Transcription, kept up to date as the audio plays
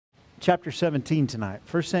chapter 17 tonight.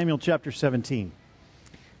 1 Samuel chapter 17.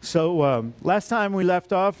 So last time we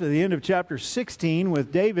left off at the end of chapter 16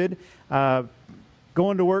 with David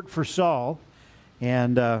going to work for Saul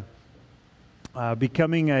and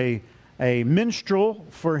becoming a minstrel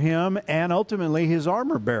for him and ultimately his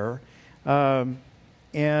armor bearer.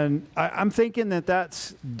 And I'm thinking that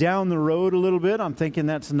that's down the road a little bit. I'm thinking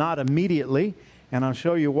that's not immediately, and I'll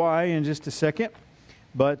show you why in just a second.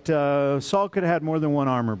 But Saul could have had more than one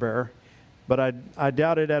armor bearer, but I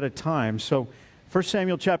doubt it at a time. So 1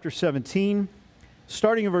 Samuel chapter 17,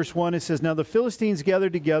 starting in verse 1, it says, "Now the Philistines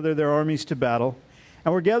gathered together their armies to battle,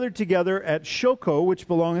 and were gathered together at Shochoh, which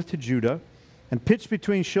belongeth to Judah, and pitched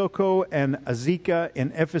between Shochoh and Azekah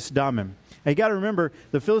in Ephes-dammim." Now you got to remember,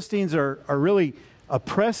 the Philistines are really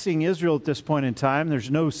oppressing Israel at this point in time.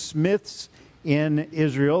 There's no smiths in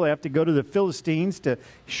Israel. They have to go to the Philistines to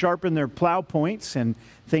sharpen their plow points and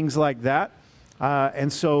things like that.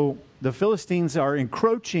 And so the Philistines are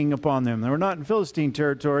encroaching upon them. We're not in Philistine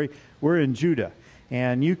territory. We're in Judah.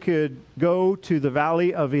 And you could go to the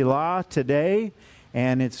valley of Elah today,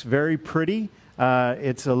 and it's very pretty.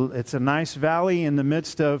 It's a nice valley in the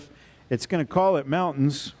midst of, it's going to call it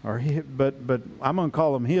mountains, but I'm going to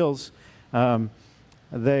call them hills.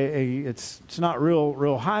 It's not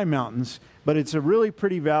real high mountains, but it's a really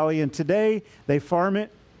pretty valley. And today they farm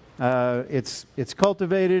it. It's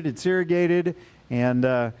cultivated. It's irrigated,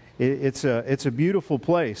 and it's a beautiful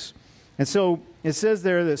place. And so it says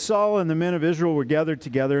there that Saul and the men of Israel were gathered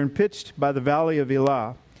together and pitched by the valley of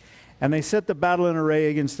Elah, and they set the battle in array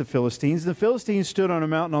against the Philistines. The Philistines stood on a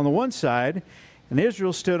mountain on the one side, and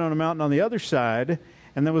Israel stood on a mountain on the other side,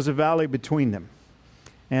 and there was a valley between them.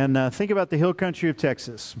 And think about the hill country of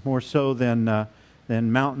Texas, more so than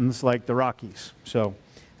mountains like the Rockies. So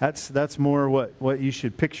that's more what you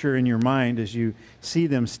should picture in your mind as you see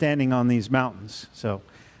them standing on these mountains. So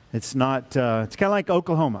it's not, it's kind of like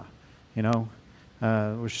Oklahoma, you know.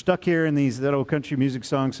 We're stuck here in these, that old country music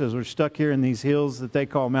song says we're stuck here in these hills that they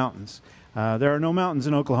call mountains. There are no mountains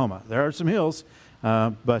in Oklahoma. There are some hills,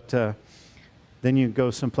 but then you go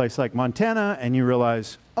someplace like Montana and you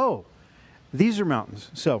realize, oh, these are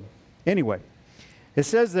mountains. So anyway, it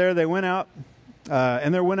says there they went out,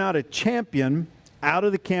 and there went out a champion out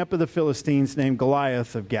of the camp of the Philistines named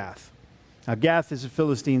Goliath of Gath. Now Gath is a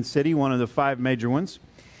Philistine city, one of the 5 major ones.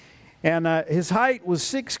 And his height was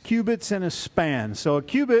 6 cubits and a span. So a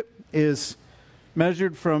cubit is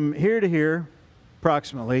measured from here to here,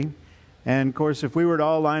 approximately. And of course, if we were to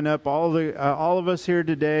all line up, all of us here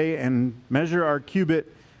today, and measure our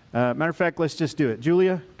cubit, matter of fact, let's just do it.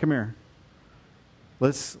 Julia, come here.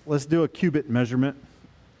 Let's do a cubit measurement.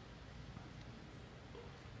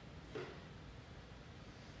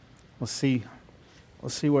 Let's see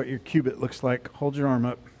what your cubit looks like. Hold your arm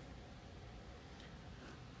up.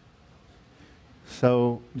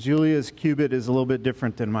 So Julia's cubit is a little bit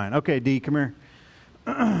different than mine. Okay, Dee, come here.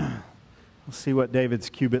 Let's see what David's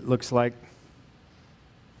cubit looks like.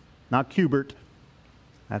 Not Cubert.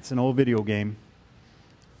 That's an old video game.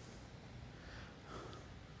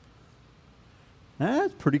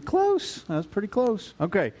 That's pretty close. That's pretty close.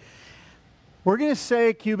 Okay. We're going to say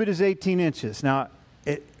a cubit is 18 inches. Now,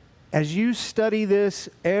 as you study this,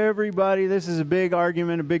 everybody, this is a big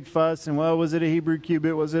argument, a big fuss. And, well, was it a Hebrew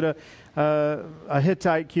cubit? Was it a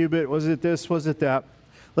Hittite cubit? Was it this? Was it that?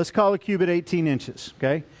 Let's call a cubit 18 inches,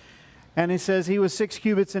 okay? And it says he was 6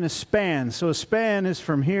 cubits in a span. So a span is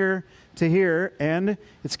from here to here. And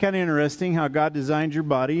it's kind of interesting how God designed your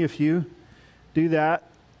body. If you do that,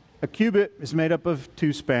 a cubit is made up of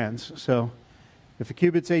 2 spans. So if a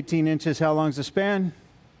cubit's 18 inches, how long's a span?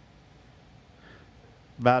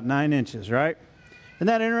 About 9 inches, right? Isn't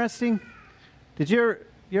that interesting? Did you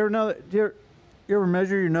ever know that? You ever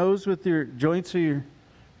measure your nose with your joints of your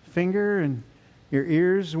finger and your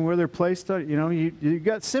ears and where they're placed? You know, you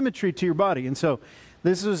got symmetry to your body. And so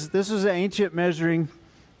this was ancient measuring.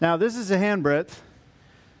 Now this is a hand breadth.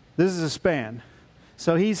 This is a span.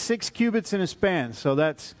 So he's 6 cubits in a span. So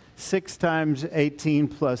that's 6 times 18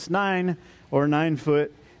 plus 9, or 9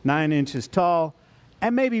 foot, 9 inches tall,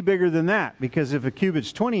 and maybe bigger than that, because if a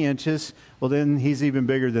cubit's 20 inches, well then he's even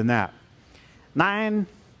bigger than that. 9,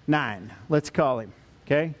 let's call him,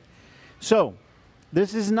 okay? So,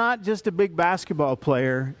 this is not just a big basketball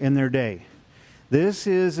player in their day. This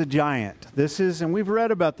is a giant. This is, and we've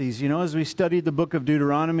read about these, you know, as we studied the book of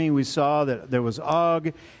Deuteronomy, we saw that there was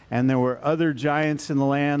Og, and there were other giants in the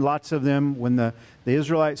land, lots of them. When the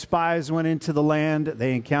Israelite spies went into the land,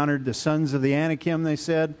 they encountered the sons of the Anakim, they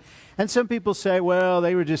said. And some people say, well,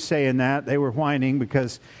 they were just saying that. They were whining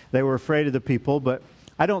because they were afraid of the people. But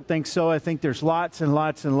I don't think so. I think there's lots and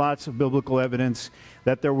lots and lots of biblical evidence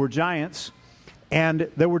that there were giants. And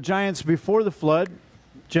there were giants before the flood.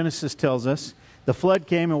 Genesis tells us. The flood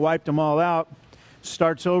came and wiped them all out.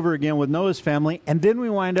 Starts over again with Noah's family. And then we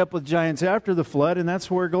wind up with giants after the flood, and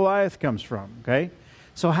that's where Goliath comes from. Okay?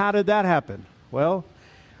 So how did that happen? Well,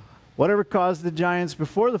 whatever caused the giants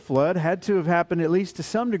before the flood had to have happened at least to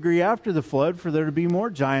some degree after the flood for there to be more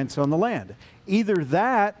giants on the land. Either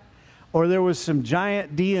that or there was some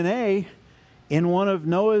giant DNA in one of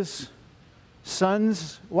Noah's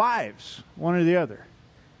sons' wives, one or the other.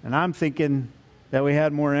 And I'm thinking that we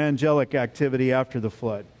had more angelic activity after the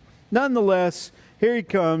flood. Nonetheless, here he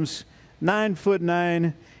comes,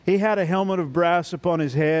 9'9". He had a helmet of brass upon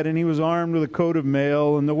his head, and he was armed with a coat of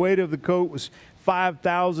mail, and the weight of the coat was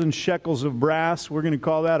 5,000 shekels of brass. We're going to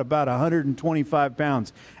call that about 125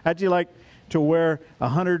 pounds. How'd you like to wear a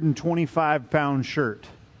 125-pound shirt?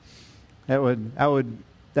 That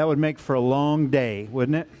would make for a long day,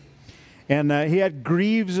 wouldn't it? And he had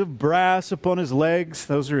greaves of brass upon his legs.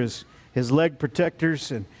 Those are his leg protectors.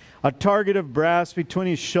 And a target of brass between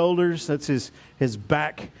his shoulders. That's his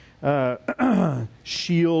back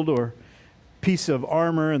shield or piece of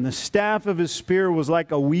armor. And the staff of his spear was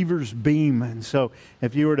like a weaver's beam. And so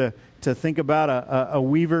if you were to think about a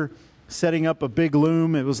weaver setting up a big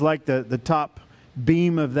loom, it was like the top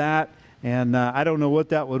beam of that. And I don't know what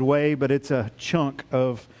that would weigh, but it's a chunk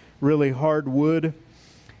of really hard wood.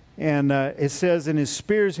 And it says, in his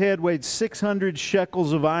spear's head weighed 600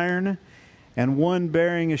 shekels of iron, and one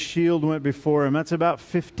bearing a shield went before him. That's about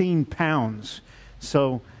 15 pounds.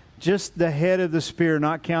 So just the head of the spear,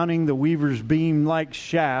 not counting the weaver's beam-like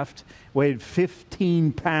shaft, weighed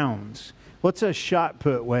 15 pounds. What's a shot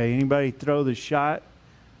put weigh? Anybody throw the shot?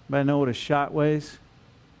 Anybody know what a shot weighs?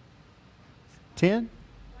 10?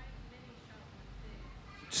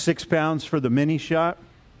 6 pounds for the mini shot.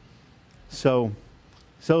 So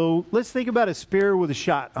let's think about a spear with a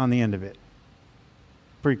shot on the end of it.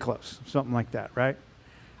 Pretty close, something like that, right?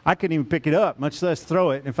 I couldn't even pick it up, much less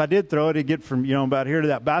throw it. And if I did throw it, it'd get from about here to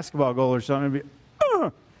that basketball goal or something. It'd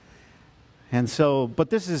be, And so, but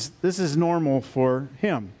this is normal for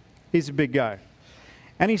him. He's a big guy.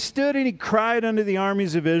 And he stood and he cried unto the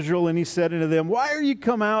armies of Israel, and he said unto them, Why are ye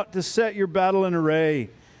come out to set your battle in array?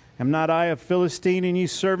 Am not I a Philistine, and ye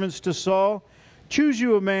servants to Saul? Choose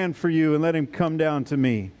you a man for you, and let him come down to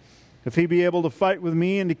me. If he be able to fight with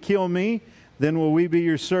me and to kill me, then will we be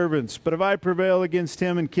your servants. But if I prevail against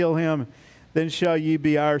him and kill him, then shall ye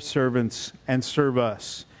be our servants and serve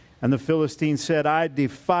us. And the Philistine said, I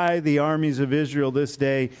defy the armies of Israel this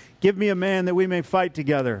day. Give me a man that we may fight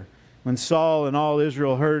together. When Saul and all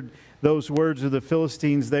Israel heard those words of the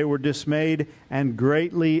Philistines, they were dismayed and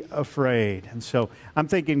greatly afraid. And so I'm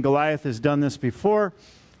thinking Goliath has done this before.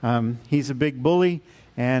 He's a big bully,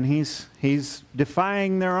 and he's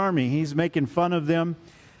defying their army. He's making fun of them.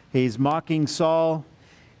 He's mocking Saul.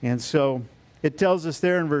 And so it tells us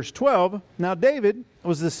there in verse 12, Now David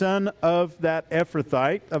was the son of that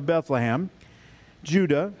Ephrathite of Bethlehem,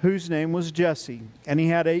 Judah, whose name was Jesse. And he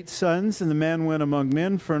had 8 sons, and the man went among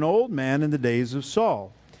men for an old man in the days of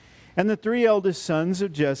Saul. And the 3 eldest sons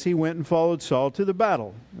of Jesse went and followed Saul to the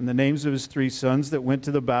battle. And the names of his 3 sons that went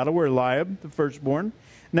to the battle were Eliab, the firstborn,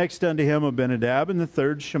 next unto him Abinadab, and the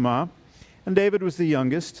third Shammah. And David was the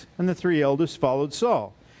youngest, and the 3 eldest followed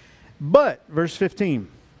Saul. But, verse 15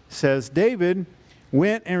 says, David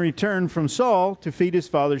went and returned from Saul to feed his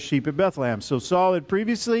father's sheep at Bethlehem. So Saul had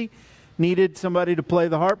previously needed somebody to play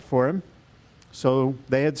the harp for him. So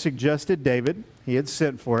they had suggested David. He had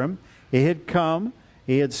sent for him. He had come.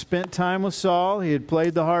 He had spent time with Saul. He had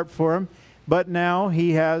played the harp for him. But now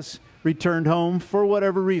he has returned home for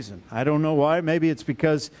whatever reason. I don't know why. Maybe it's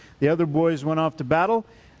because the other boys went off to battle.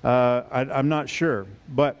 I'm not sure.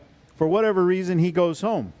 But for whatever reason, he goes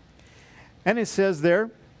home. And it says there,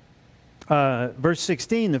 verse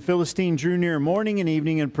 16, the Philistine drew near morning and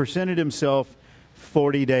evening and presented himself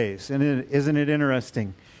 40 days. And isn't it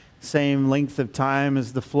interesting? Same length of time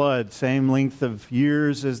as the flood, same length of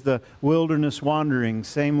years as the wilderness wandering,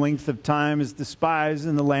 same length of time as the spies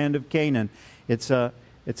in the land of Canaan. It's a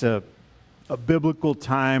biblical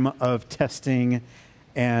time of testing,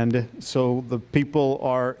 and so the people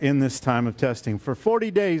are in this time of testing. For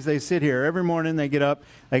 40 days they sit here. Every morning they get up,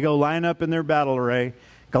 they go line up in their battle array.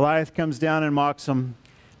 Goliath comes down and mocks them,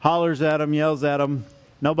 hollers at them, yells at them.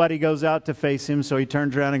 Nobody goes out to face him, so he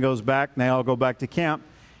turns around and goes back, and they all go back to camp.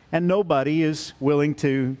 And nobody is willing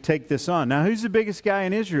to take this on. Now, who's the biggest guy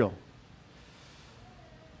in Israel?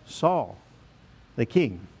 Saul, the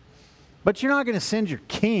king. But you're not going to send your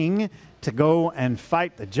king to go and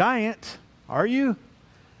fight the giant, are you?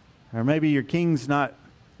 Or maybe your king's not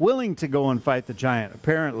willing to go and fight the giant,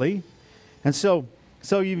 apparently. And so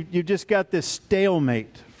So you've just got this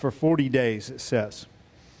stalemate for 40 days, it says.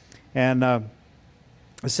 And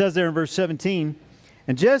it says there in verse 17,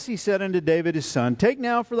 "And Jesse said unto David his son, Take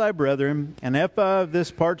now for thy brethren an ephah of this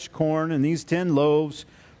parched corn and these 10 loaves.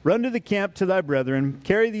 Run to the camp to thy brethren.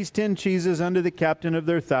 Carry these 10 cheeses unto the captain of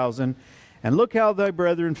their 1,000. And look how thy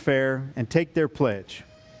brethren fare, and take their pledge."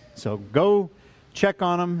 So go check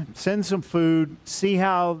on them, send some food, see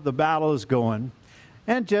how the battle is going.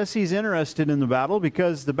 And Jesse's interested in the battle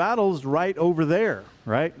because the battle's right over there,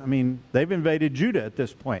 right? I mean, they've invaded Judah at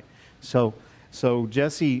this point. So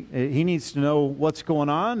Jesse, he needs to know what's going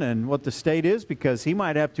on and what the state is because he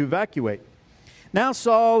might have to evacuate. Now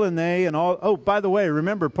Saul and they and all... Oh, by the way,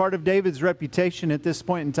 remember, part of David's reputation at this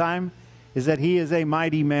point in time is that he is a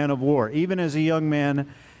mighty man of war. Even as a young man,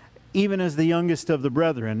 even as the youngest of the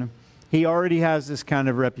brethren, he already has this kind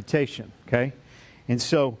of reputation, okay? And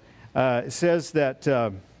so it says that...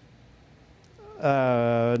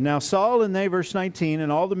 now Saul and they, verse 19,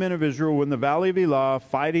 and all the men of Israel were in the valley of Elah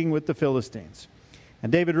fighting with the Philistines.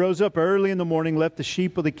 And David rose up early in the morning, left the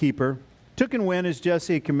sheep with the keeper, took and went as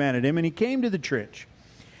Jesse had commanded him, and he came to the trench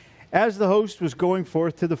as the host was going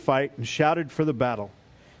forth to the fight and shouted for the battle.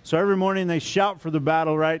 So every morning they shout for the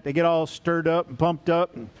battle, right? They get all stirred up and pumped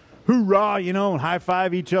up and hoorah, you know, and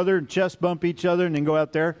high-five each other and chest bump each other and then go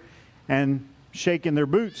out there and shake in their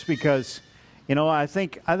boots because... You know, I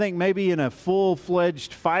think maybe in a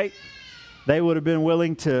full-fledged fight, they would have been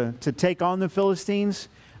willing to take on the Philistines.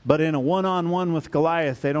 But in a one-on-one with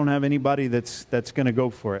Goliath, they don't have anybody that's going to go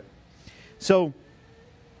for it. So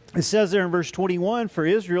it says there in verse 21, "For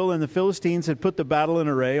Israel and the Philistines had put the battle in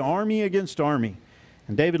array, army against army.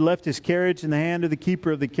 And David left his carriage in the hand of the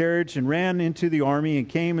keeper of the carriage and ran into the army and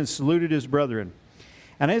came and saluted his brethren.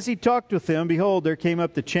 And as he talked with them, behold, there came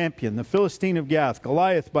up the champion, the Philistine of Gath,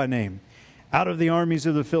 Goliath by name, out of the armies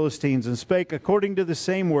of the Philistines, and spake according to the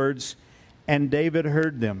same words, and David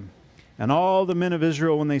heard them. And all the men of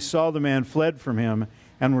Israel, when they saw the man, fled from him,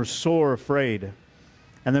 and were sore afraid."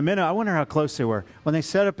 And the men, I wonder how close they were. When they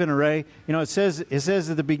set up in array, you know, it says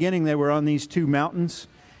at the beginning they were on these 2 mountains,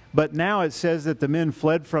 but now it says that the men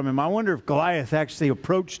fled from him. I wonder if Goliath actually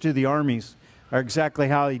approached to the armies, or exactly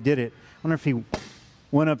how he did it. I wonder if he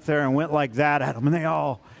went up there and went like that at them, and they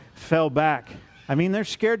all fell back. I mean, they're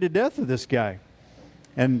scared to death of this guy.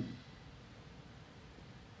 And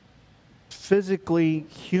physically,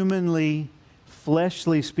 humanly,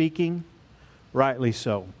 fleshly speaking, rightly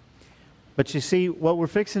so. But you see, what we're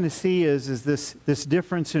fixing to see is this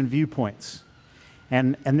difference in viewpoints.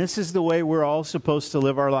 And this is the way we're all supposed to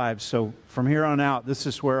live our lives. So from here on out, this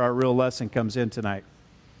is where our real lesson comes in tonight.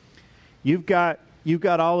 You've got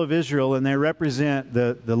all of Israel, and they represent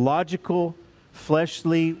the logical,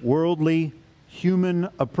 fleshly, worldly, human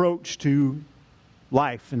approach to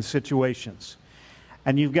life and situations.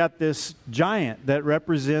 And you've got this giant that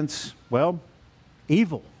represents, well,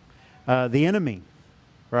 evil, the enemy,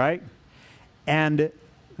 right? And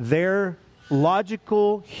their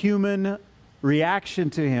logical human reaction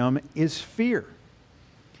to him is fear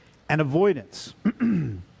and avoidance.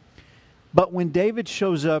 But when David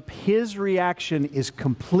shows up, his reaction is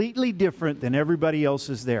completely different than everybody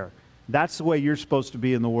else's there. That's the way you're supposed to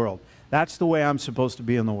be in the world. That's the way I'm supposed to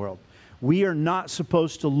be in the world. We are not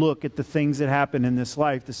supposed to look at the things that happen in this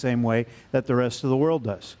life the same way that the rest of the world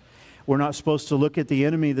does. We're not supposed to look at the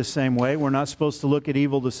enemy the same way. We're not supposed to look at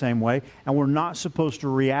evil the same way. And we're not supposed to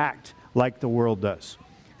react like the world does.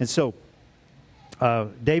 And so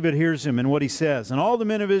David hears him and what he says. "And all the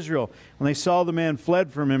men of Israel, when they saw the man,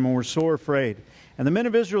 fled from him and were sore afraid. And the men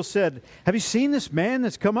of Israel said, Have you seen this man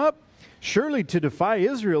that's come up? Surely to defy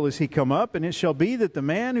Israel is he come up, and it shall be that the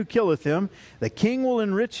man who killeth him, the king will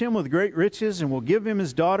enrich him with great riches, and will give him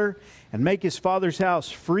his daughter, and make his father's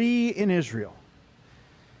house free in Israel."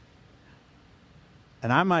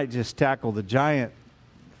 And I might just tackle the giant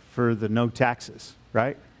for the no taxes,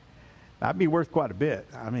 right? That'd be worth quite a bit.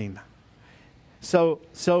 I mean, so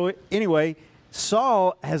anyway,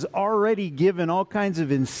 Saul has already given all kinds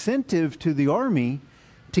of incentive to the army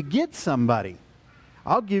to get somebody.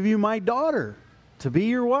 "I'll give you my daughter to be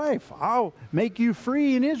your wife. I'll make you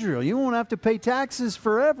free in Israel. You won't have to pay taxes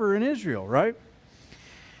forever in Israel," right?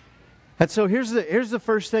 And so here's the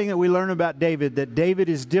first thing that we learn about David, that David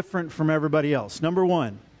is different from everybody else. Number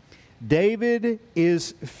one, David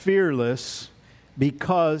is fearless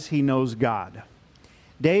because he knows God.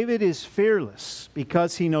 David is fearless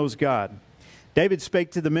because he knows God. David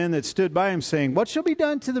spake to the men that stood by him, saying, "What shall be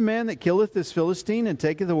done to the man that killeth this Philistine and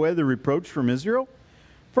taketh away the reproach from Israel?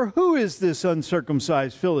 For who is this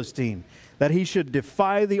uncircumcised Philistine that he should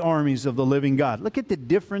defy the armies of the living God. Look at the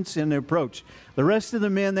difference in the approach. The rest of the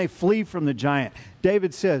men, they flee from the giant.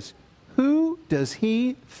 David says, who does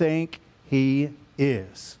he think he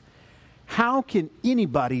is? How can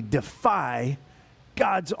anybody defy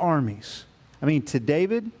God's armies? I mean, to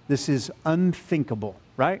David, this is unthinkable,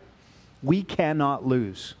 right? We cannot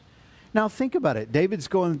lose. Now think about it. David's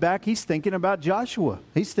going back. He's thinking about Joshua.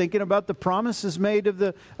 He's thinking about the promises made to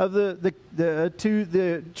the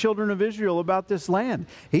children of Israel about this land.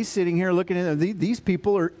 He's sitting here looking at these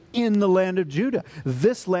people are in the land of Judah.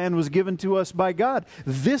 This land was given to us by God.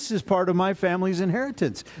 This is part of my family's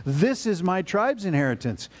inheritance. This is my tribe's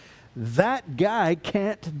inheritance. That guy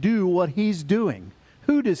can't do what he's doing.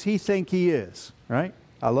 Who does he think he is? Right?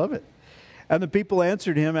 I love it. And the people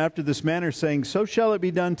answered him after this manner, saying, so shall it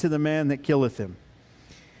be done to the man that killeth him.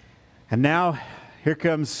 And now, here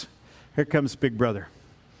comes Big Brother.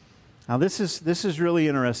 Now, this is really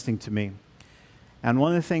interesting to me. And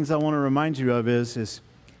one of the things I want to remind you of is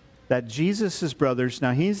that Jesus' brothers,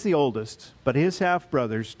 now he's the oldest, but his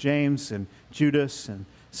half-brothers, James and Judas and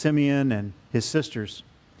Simeon and his sisters,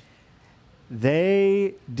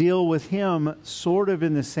 they deal with him sort of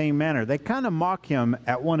in the same manner. They kind of mock him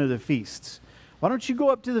at one of the feasts. Why don't you go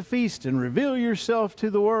up to the feast and reveal yourself to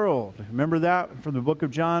the world? Remember that from the book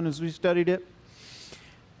of John as we studied it?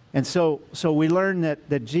 And so we learn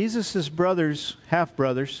that Jesus' brothers,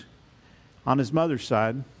 half-brothers, on his mother's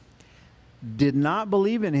side, did not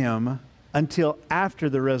believe in him until after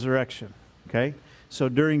the resurrection. Okay? So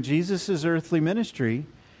during Jesus' earthly ministry,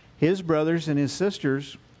 his brothers and his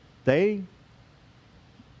sisters, they,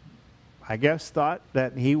 I guess, thought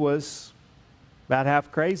that he was about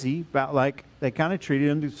half crazy, about like they kind of treated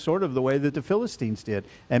him sort of the way that the Philistines did,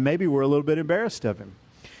 and maybe were a little bit embarrassed of him.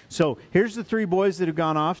 So here's the three boys that have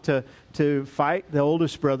gone off to fight the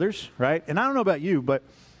oldest brothers, right? And I don't know about you, but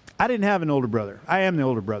I didn't have an older brother. I am the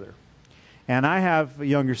older brother, and I have a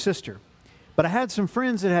younger sister. But I had some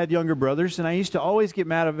friends that had younger brothers, and I used to always get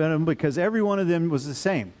mad at them because every one of them was the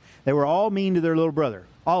same. They were all mean to their little brother,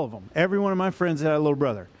 all of them. Every one of my friends had a little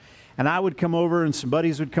brother. And I would come over and some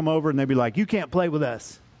buddies would come over and they'd be like, you can't play with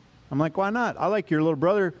us. I'm like, why not? I like your little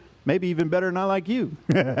brother maybe even better than I like you.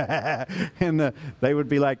 And they would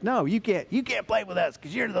be like, no, you can't play with us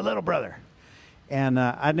because you're the little brother. And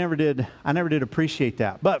I never did appreciate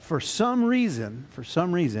that. But for some reason,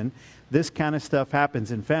 this kind of stuff happens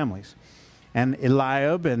in families. And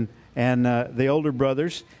Eliab and the older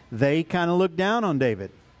brothers, they kind of looked down on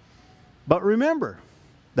David. But remember,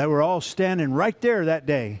 they were all standing right there that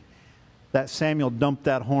day that Samuel dumped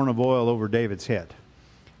that horn of oil over David's head.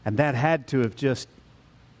 And that had to have just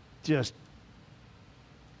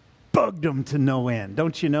bugged them to no end,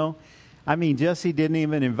 don't you know? I mean, Jesse didn't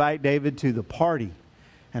even invite David to the party.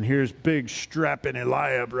 And here's big strapping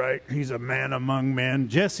Eliab, right? He's a man among men.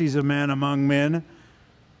 Jesse's a man among men.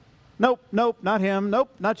 Nope, not him. Nope,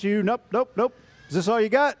 not you. Nope. Is this all you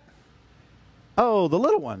got? Oh, the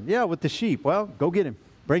little one. Yeah, with the sheep. Well, go get him.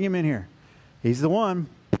 Bring him in here. He's the one.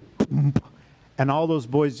 And all those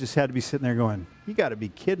boys just had to be sitting there going, you got to be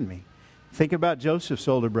kidding me. Think about Joseph's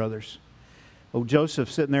older brothers. Oh, Joseph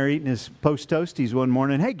sitting there eating his post toasties one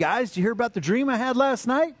morning. Hey, guys, did you hear about the dream I had last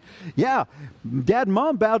night? Yeah, Dad and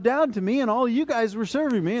Mom bowed down to me, and all you guys were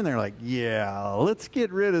serving me. And they're like, yeah, let's get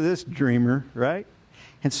rid of this dreamer, right?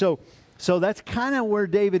 And so that's kind of where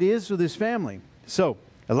David is with his family. So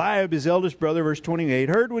Eliab, his eldest brother, verse 28,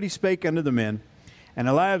 heard what he spake unto the men. And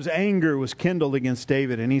Eliab's anger was kindled against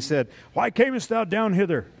David. And he said, why camest thou down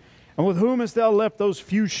hither? And with whom hast thou left those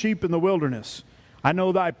few sheep in the wilderness? I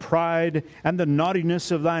know thy pride and the naughtiness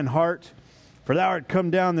of thine heart. For thou art come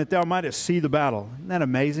down that thou mightest see the battle. Isn't that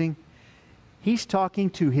amazing? He's talking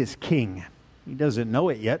to his king. He doesn't know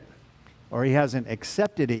it yet, or he hasn't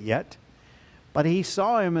accepted it yet. But he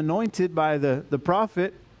saw him anointed by the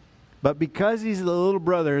prophet. But because he's the little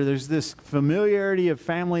brother, there's this familiarity of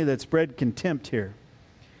family that's bred contempt here.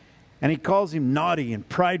 And he calls him naughty and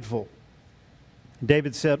prideful.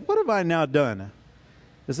 David said, what have I now done?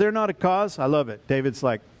 Is there not a cause? I love it. David's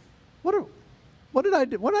like, what did I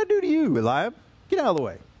do? What did I do to you, Eliab? Get out of the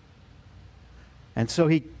way. And so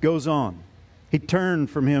he goes on. He turned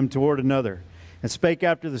from him toward another and spake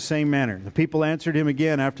after the same manner. The people answered him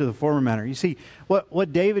again after the former manner. You see,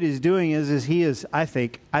 what David is doing is he is, I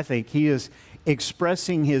think he is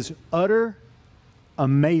expressing his utter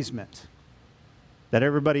amazement that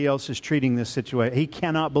everybody else is treating this situation. He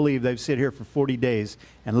cannot believe they've sit here for 40 days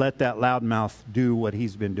and let that loudmouth do what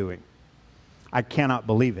he's been doing. I cannot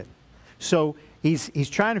believe it. So he's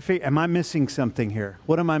trying to figure, am I missing something here?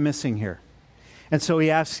 What am I missing here? And so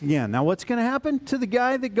he asks again, now what's going to happen to the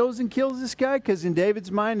guy that goes and kills this guy? Because in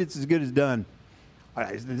David's mind, it's as good as done.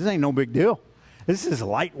 This ain't no big deal. This is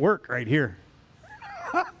light work right here.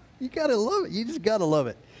 You got to love it. You just got to love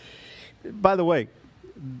it. By the way,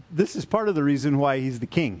 this is part of the reason why he's the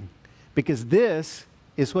king. Because this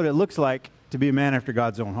is what it looks like to be a man after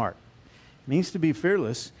God's own heart. It means to be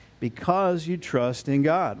fearless because you trust in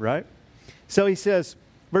God, right? So he says,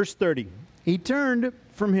 verse 30, he turned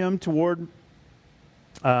from him toward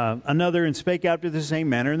another and spake after the same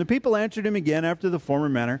manner. And the people answered him again after the former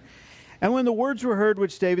manner. And when the words were heard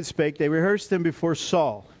which David spake, they rehearsed them before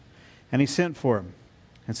Saul. And he sent for him.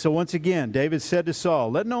 And so once again, David said to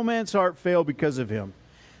Saul, let no man's heart fail because of him.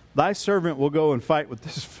 Thy servant will go and fight with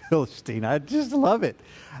this Philistine. I just love it.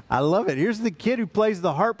 I love it. Here's the kid who plays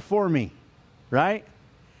the harp for me, right?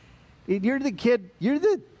 You're the kid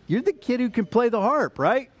who can play the harp,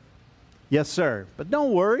 right? Yes, sir. But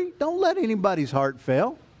don't worry. Don't let anybody's heart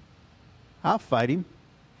fail. I'll fight him.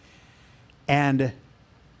 And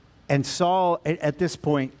Saul, at this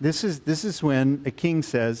point, this is when a king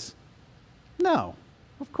says, no,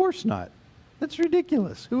 of course not. That's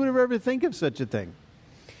ridiculous. Who would ever think of such a thing?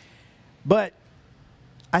 But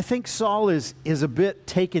I think Saul is a bit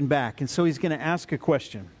taken back, and so he's going to ask a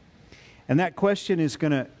question. And that question is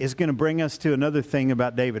going to bring us to another thing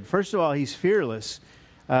about David. First of all, he's fearless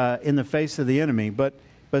in the face of the enemy. But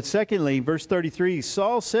secondly, verse 33,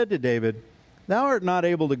 Saul said to David, thou art not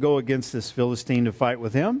able to go against this Philistine to fight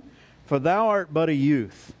with him, for thou art but a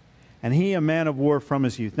youth, and he a man of war from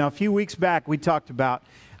his youth. Now, a few weeks back, we talked about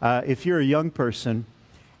if you're a young person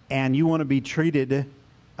and you want to be treated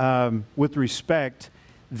with respect,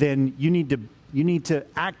 then you need to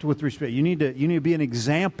act with respect. You need to be an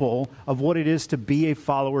example of what it is to be a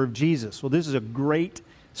follower of Jesus. Well, this is a great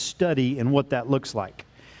study in what that looks like.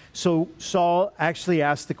 So Saul actually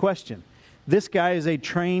asked the question. This guy is a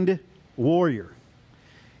trained warrior.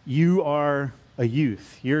 You are a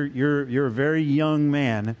youth. You're a very young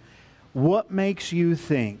man. What makes you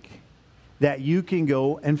think that you can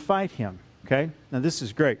go and fight him? Okay? Now this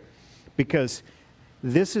is great because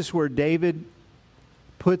this is where David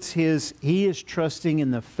puts he is trusting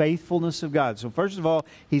in the faithfulness of God. So first of all,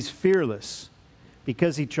 he's fearless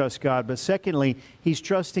because he trusts God. But secondly, he's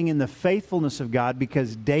trusting in the faithfulness of God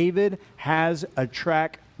because David has a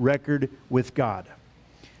track record with God.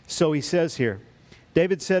 So he says here,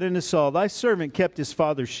 David said unto Saul, thy servant kept his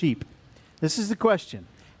father's sheep. This is the question.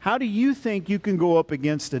 How do you think you can go up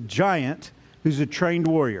against a giant who's a trained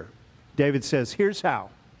warrior? David says, here's how.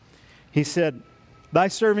 He said, thy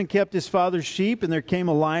servant kept his father's sheep, and there came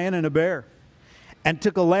a lion and a bear, and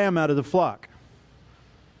took a lamb out of the flock.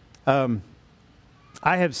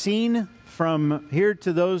 I have seen from here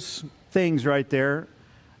to those things right there,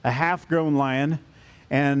 a half-grown lion,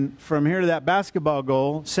 and from here to that basketball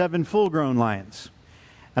goal, 7 full-grown lions.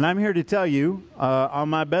 And I'm here to tell you, on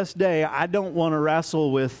my best day, I don't want to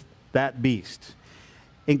wrestle with that beast.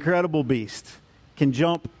 Incredible beast. Can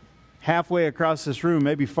jump halfway across this room,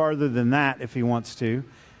 maybe farther than that if he wants to.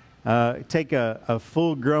 Take a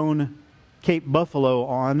full-grown Cape Buffalo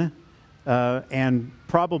on and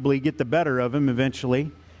probably get the better of him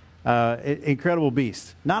eventually. Incredible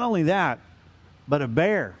beast. Not only that, but a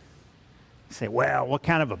bear. You say, well, what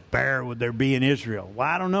kind of a bear would there be in Israel? Well,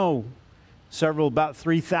 I don't know. About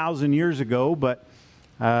 3,000 years ago, but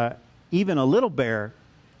even a little bear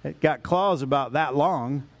that got claws about that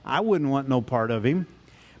long, I wouldn't want no part of him.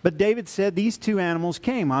 But David said, these 2 animals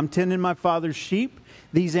came. I'm tending my father's sheep.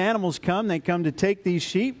 These animals come. They come to take these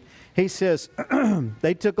sheep. He says,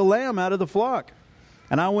 they took a lamb out of the flock.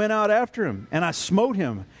 And I went out after him, and I smote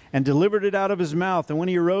him and delivered it out of his mouth. And when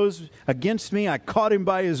he arose against me, I caught him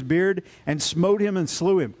by his beard and smote him and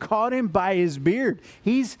slew him. Caught him by his beard.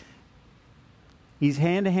 He's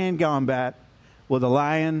hand-to-hand combat with a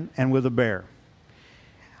lion and with a bear.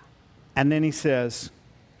 And then he says,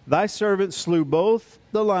 thy servant slew both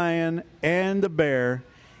the lion and the bear,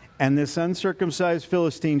 and this uncircumcised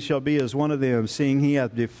Philistine shall be as one of them, seeing he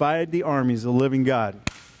hath defied the armies of the living God.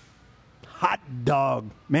 Hot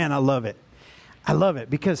dog. Man, I love it. I love it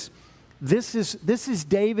because this is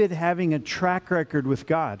David having a track record with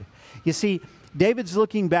God. You see, David's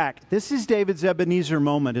looking back. This is David's Ebenezer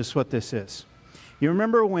moment is what this is. You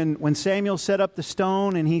remember when Samuel set up the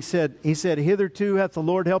stone and he said, hitherto hath the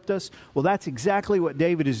Lord helped us? Well, that's exactly what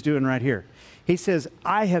David is doing right here. He says,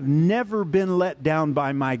 I have never been let down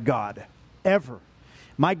by my God, ever.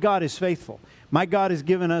 My God is faithful. My God has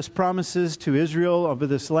given us promises to Israel over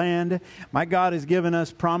this land. My God has given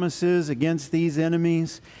us promises against these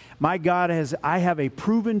enemies. My God I have a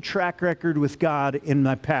proven track record with God in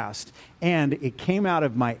my past, and it came out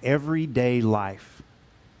of my everyday life.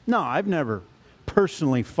 No, I've never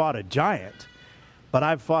personally fought a giant, but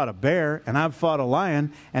I've fought a bear and I've fought a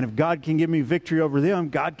lion, and if God can give me victory over them,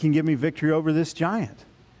 God can give me victory over this giant.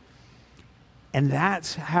 And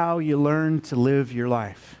that's how you learn to live your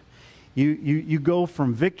life. You go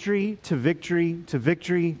from victory to victory to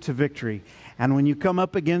victory to victory. And when you come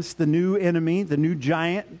up against the new enemy, the new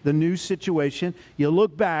giant, the new situation, you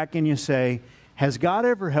look back and you say, has God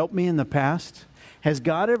ever helped me in the past? Has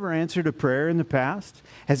God ever answered a prayer in the past?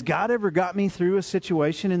 Has God ever got me through a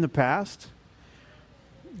situation in the past?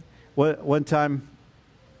 One time,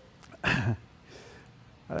 I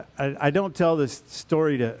don't tell this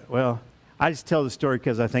story I just tell the story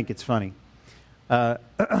because I think it's funny.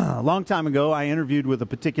 A long time ago, I interviewed with a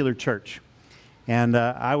particular church, and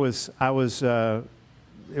it was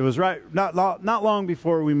right not long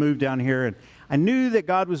before we moved down here, and I knew that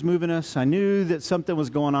God was moving us. I knew that something was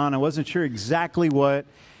going on. I wasn't sure exactly what.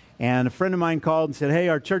 And a friend of mine called and said, "Hey,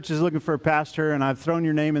 our church is looking for a pastor, and I've thrown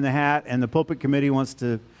your name in the hat, and the pulpit committee wants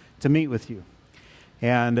to meet with you."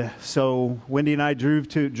 And so Wendy and I drove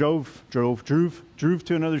to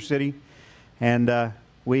another city, and I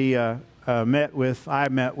met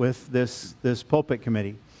with this pulpit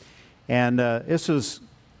committee, and this was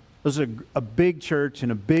a big church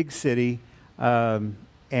in a big city,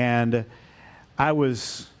 and I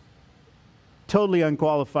was totally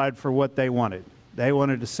unqualified for what they wanted. They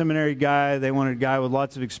wanted a seminary guy. They wanted a guy with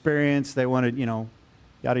lots of experience. They wanted, yada,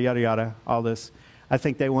 yada, yada, all this. I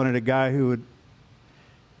think they wanted a guy who would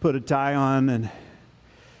put a tie on, and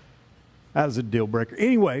that was a deal breaker.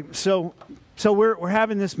 Anyway, so we're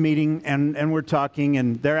having this meeting, and we're talking,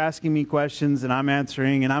 and they're asking me questions, and I'm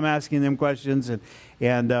answering, and I'm asking them questions, and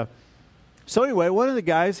so anyway, one of the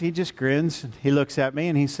guys, he just grins, and he looks at me,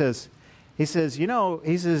 and he says, you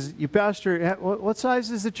pastor, what size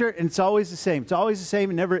is the church? And it's always the same. It's always the same.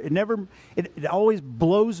 It always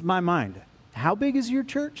blows my mind. How big is your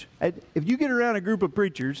church? If you get around a group of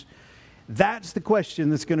preachers, that's the question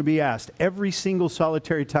that's going to be asked every single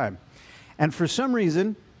solitary time. And for some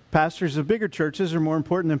reason, pastors of bigger churches are more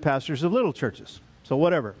important than pastors of little churches. So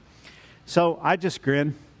whatever. So I just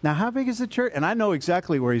grin. Now, how big is the church? And I know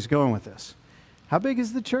exactly where he's going with this. How big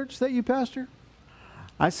is the church that you pastor?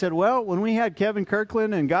 I said, well, when we had Kevin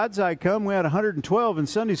Kirkland and God's Eye come, we had 112 in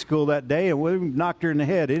Sunday school that day, and we knocked her in the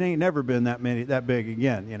head. It ain't never been that big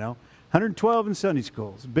again, 112 in Sunday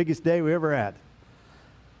school. It's the biggest day we ever had.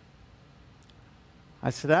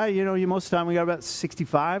 I said, most of the time we got about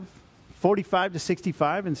 45 to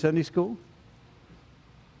 65 in Sunday school.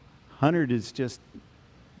 100 is just...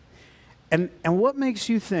 And what makes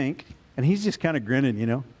you think, and he's just kind of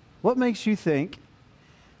grinning, what makes you think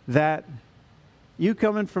that you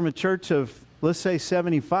coming from a church of, let's say,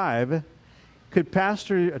 75, could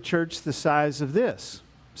pastor a church the size of this,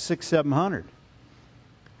 600-700?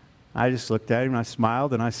 I just looked at him and I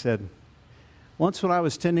smiled and I said, once when I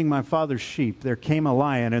was tending my father's sheep, there came a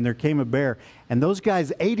lion and there came a bear, and those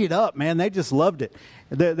guys ate it up, man. They just loved it.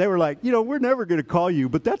 They were like, we're never going to call you,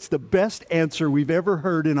 but that's the best answer we've ever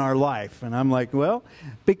heard in our life. And I'm like, well,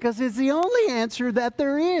 because it's the only answer that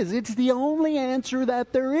there is. It's the only answer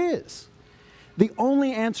that there is. The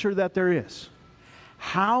only answer that there is.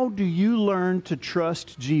 How do you learn to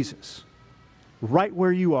trust Jesus? Right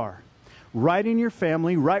where you are. Right in your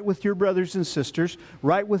family, right with your brothers and sisters,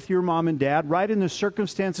 right with your mom and dad, right in the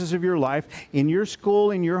circumstances of your life, in your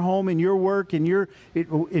school, in your home, in your work, in your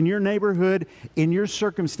neighborhood, in your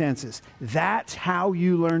circumstances. That's how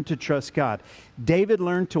you learn to trust God. David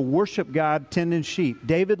learned to worship God tending sheep.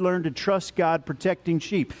 David learned to trust God protecting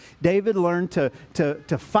sheep. David learned to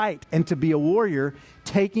fight and to be a warrior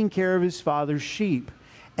taking care of his father's sheep.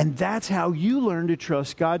 And that's how you learn to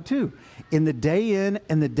trust God too. In the day in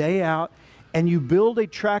and the day out. And you build a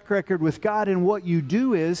track record with God, and what you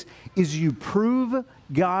do is you prove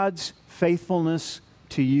God's faithfulness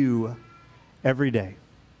to you every day.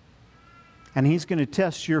 And He's going to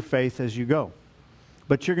test your faith as you go.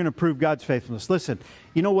 But you're going to prove God's faithfulness. Listen,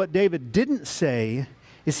 you know what David didn't say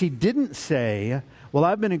is he didn't say, well,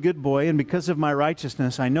 I've been a good boy, and because of my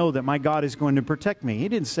righteousness, I know that my God is going to protect me. He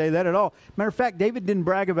didn't say that at all. Matter of fact, David didn't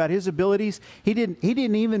brag about his abilities. He didn't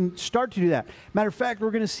even start to do that. Matter of fact,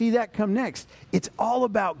 we're going to see that come next. It's all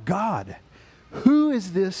about God. Who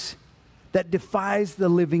is this that defies the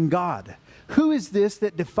living God? Who is this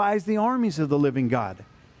that defies the armies of the living God?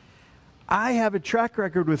 I have a track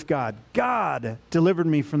record with God. God delivered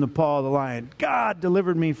me from the paw of the lion. God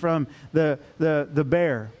delivered me from the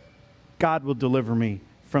bear. God will deliver me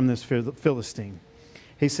from this Philistine.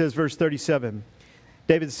 He says, verse 37,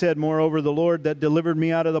 David said, moreover, the Lord that delivered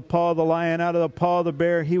me out of the paw of the lion, out of the paw of the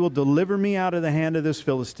bear, he will deliver me out of the hand of this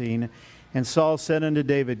Philistine. And Saul said unto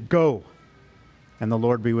David, go, and the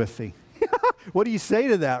Lord be with thee. What do you say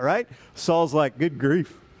to that, right? Saul's like, good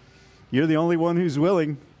grief. You're the only one who's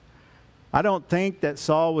willing. I don't think that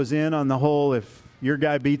Saul was in on the whole, if your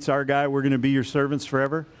guy beats our guy, we're going to be your servants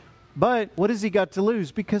forever. But what has he got to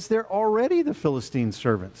lose? Because they're already the Philistine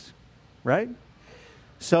servants, right?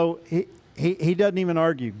 So he doesn't even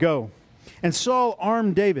argue. Go. And Saul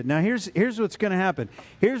armed David. Now here's what's going to happen.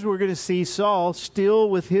 Here's where we're going to see Saul still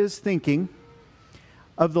with his thinking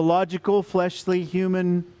of the logical, fleshly,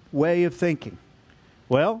 human way of thinking.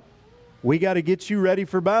 Well, we got to get you ready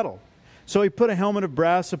for battle. So he put a helmet of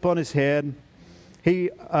brass upon his head.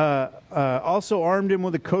 He also armed him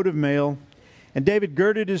with a coat of mail. And David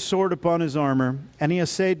girded his sword upon his armor, and he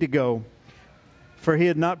essayed to go, for he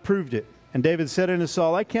had not proved it. And David said unto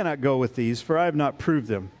Saul, I cannot go with these, for I have not proved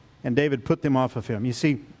them. And David put them off of him. You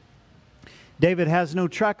see, David has no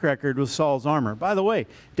track record with Saul's armor. By the way,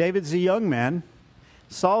 David's a young man.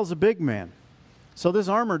 Saul's a big man. So this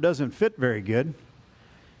armor doesn't fit very good.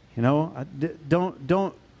 You know,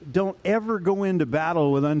 don't ever go into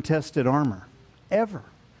battle with untested armor. Ever.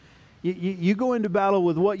 You go into battle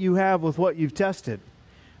with what you have, with what you've tested.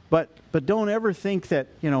 But don't ever think that,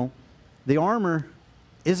 you know, the armor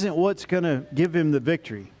isn't what's going to give him the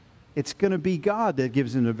victory. It's going to be God that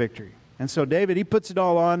gives him the victory. And so David, he puts it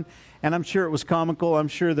all on, and I'm sure it was comical. I'm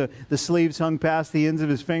sure the sleeves hung past the ends of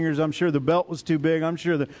his fingers. I'm sure the belt was too big. I'm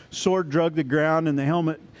sure the sword drug the ground, and the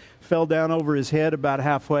helmet fell down over his head about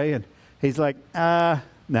halfway. And he's like, no,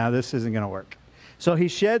 this isn't going to work. So he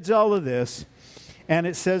sheds all of this. And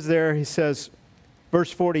it says there, he says,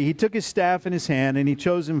 verse 40, he took his staff in his hand, and he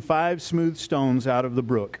chose him 5 smooth stones out of the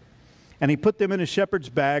brook. And he put them in a shepherd's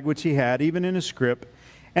bag, which he had, even in a scrip.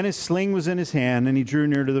 And his sling was in his hand, and he drew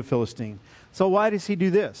near to the Philistine. So why does he do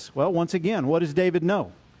this? Well, once again, what does David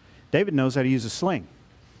know? David knows how to use a sling.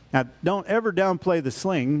 Now, don't ever downplay the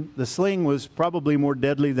sling. The sling was probably more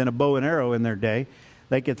deadly than a bow and arrow in their day.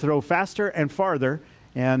 They could throw faster and farther.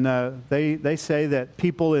 And they say that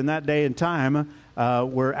people in that day and time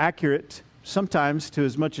were accurate sometimes to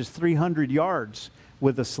as much as 300 yards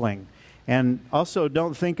with a sling. And also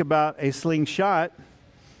don't think about a slingshot,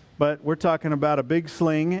 but we're talking about a big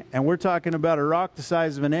sling, and we're talking about a rock the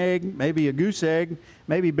size of an egg, maybe a goose egg,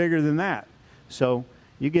 maybe bigger than that. So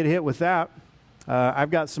you get hit with that.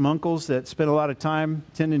 I've got some uncles that spent a lot of time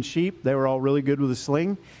tending sheep. They were all really good with a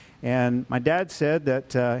sling. And my dad said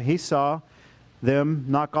that he saw them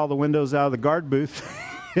knock all the windows out of the guard booth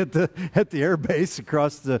at the air base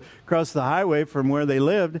across the highway from where they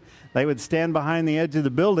lived. They would stand behind the edge of the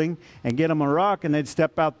building and get them a rock, and they'd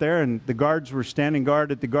step out there, and the guards were standing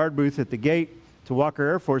guard at the guard booth at the gate to Walker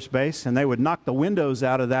Air Force Base, and they would knock the windows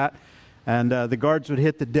out of that, and the guards would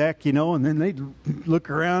hit the deck, you know, and then they'd look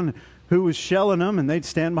around who was shelling them, and they'd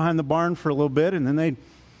stand behind the barn for a little bit, and then they'd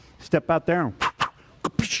step out there and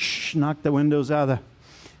knock the windows out of the...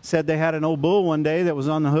 Said they had an old bull one day that was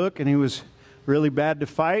on the hook, and he was really bad to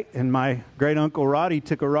fight, and my great uncle Roddy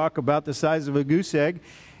took a rock about the size of a goose egg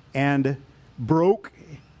and broke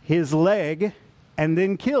his leg and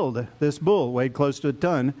then killed this bull, weighed close to a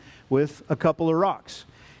ton, with a couple of rocks.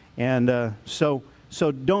 And so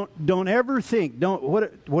don't ever think,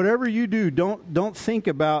 whatever you do, don't think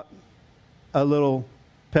about a little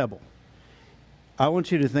pebble. I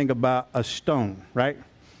want you to think about a stone, right?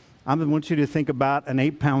 I want you to think about an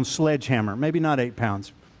 8-pound sledgehammer, maybe not 8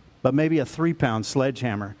 pounds, but maybe a 3-pound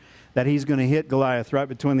sledgehammer that he's going to hit Goliath right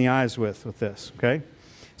between the eyes with this, okay?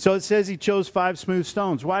 So it says he chose 5 smooth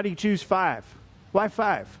stones. Why did he choose 5? Why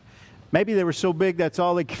 5? Maybe they were so big that's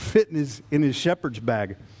all they could fit in his shepherd's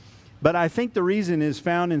bag. But I think the reason is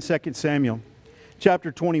found in 2 Samuel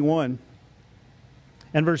chapter 21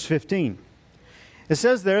 and verse 15. It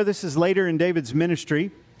says there, this is later in David's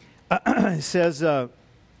ministry, it says...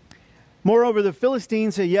 Moreover, the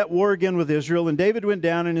Philistines had yet war again with Israel, and David went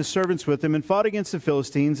down and his servants with him and fought against the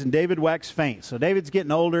Philistines, and David waxed faint. So David's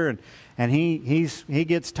getting older, and he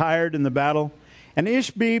gets tired in the battle. And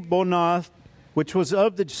Ishbi-Bonoth, which was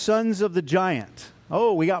of the sons of the giant.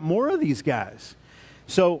 Oh, we got more of these guys.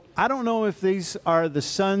 So I don't know if these are the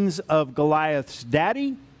sons of Goliath's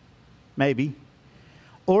daddy, maybe,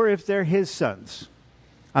 or if they're his sons.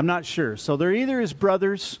 I'm not sure. So they're either his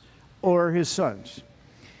brothers or his sons.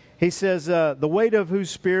 He says, the weight of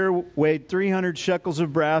whose spear weighed 300 shekels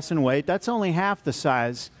of brass in weight. That's only half the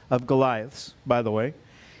size of Goliaths, by the way.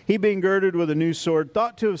 He, being girded with a new sword,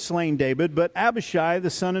 thought to have slain David, but Abishai, the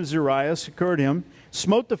son of Zeruiah, succored him,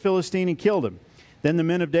 smote the Philistine, and killed him. Then the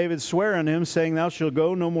men of David sware unto him, saying, Thou shalt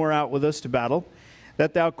go no more out with us to battle,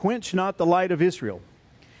 that thou quench not the light of Israel.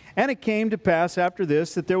 And it came to pass after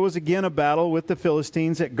this, that there was again a battle with the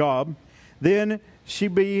Philistines at Gob. Then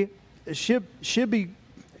Shibbekai,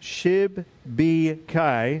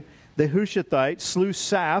 the Hushathite, slew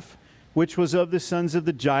Saph, which was of the sons of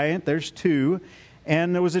the giant. There's two.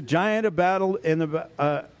 And there was a giant a battle in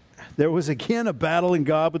there was again a battle in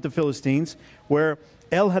Gob with the Philistines, where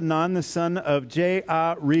Elhanan, the son of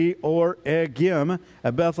Jaare-or-Egim,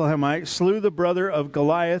 a Bethlehemite, slew the brother of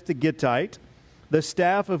Goliath the Gittite, the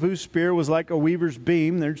staff of whose spear was like a weaver's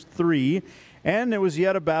beam. There's three. And there was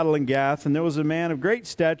yet a battle in Gath, and there was a man of great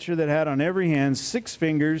stature that had on every hand 6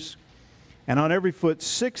 fingers, and on every foot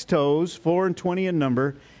 6 toes, 24 in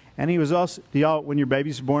number. And he was also, do y'all, when your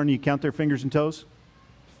babies are born, you count their fingers and toes?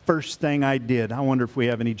 First thing I did. I wonder if we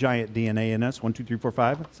have any giant DNA in us. 1, 2, 3, 4,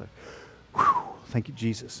 5. It's like, whew, thank you,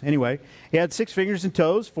 Jesus. Anyway, he had 6 fingers and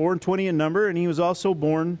toes, 24 in number, and he was also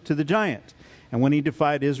born to the giant. And when he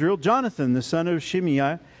defied Israel, Jonathan, the son of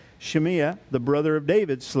Shimei, the brother of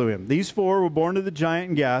David, slew him. These 4 were born to the giant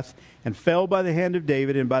in Gath, and fell by the hand of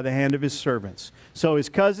David and by the hand of his servants. So his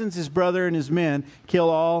cousins, his brother, and his men kill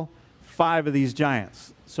all 5 of these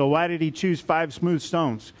giants. So why did he choose 5 smooth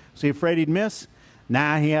stones? Was he afraid he'd miss?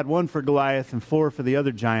 Nah, he had 1 for Goliath and 4 for the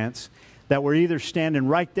other giants that were either standing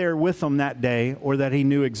right there with him that day or that he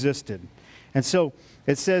knew existed. And so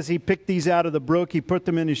it says he picked these out of the brook. He put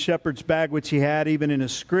them in his shepherd's bag, which he had, even in a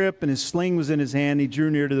scrip, and his sling was in his hand. He drew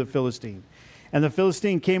near to the Philistine. And the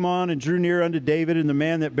Philistine came on and drew near unto David, and the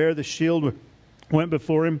man that bare the shield went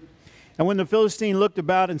before him. And when the Philistine looked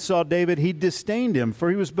about and saw David, he disdained him, for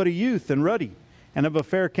he was but a youth and ruddy, and of a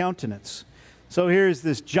fair countenance. So here's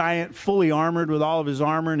this giant fully armored with all of his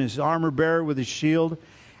armor, and his armor bearer with his shield.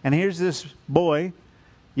 And here's this boy,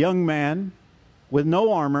 young man, with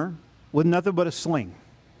no armor, with nothing but a sling.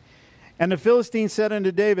 And the Philistine said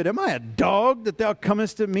unto David, Am I a dog that thou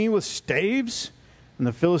comest at me with staves? And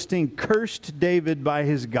the Philistine cursed David by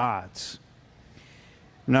his gods.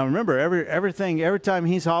 Now remember, every time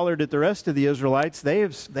he's hollered at the rest of the Israelites,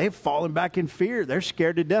 they've fallen back in fear. They're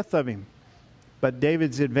scared to death of him. But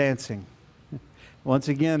David's advancing. Once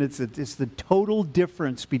again, it's the total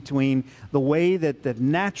difference between the way that the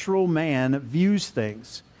natural man views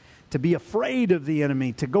things, to be afraid of the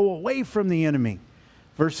enemy, to go away from the enemy,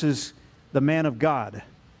 versus the man of God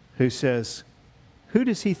who says, who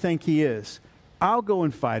does he think he is? I'll go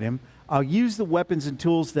and fight him. I'll use the weapons and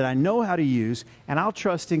tools that I know how to use, and I'll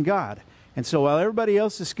trust in God. And so while everybody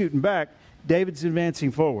else is scooting back, David's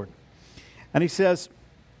advancing forward. And he says,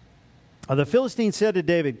 the Philistine said to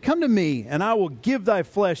David, Come to me, and I will give thy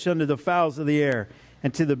flesh unto the fowls of the air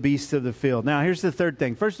and to the beasts of the field. Now, here's the third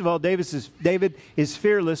thing. First of all, David is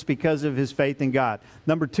fearless because of his faith in God.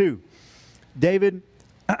 Number 2, David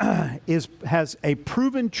has a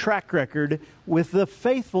proven track record with the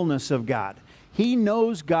faithfulness of God. He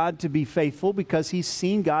knows God to be faithful because he's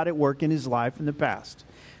seen God at work in his life in the past.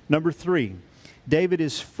 Number 3, David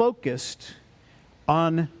is focused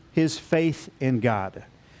on his faith in God.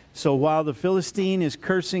 So while the Philistine is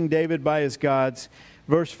cursing David by his gods,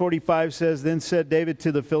 verse 45 says, Then said David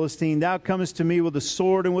to the Philistine, Thou comest to me with a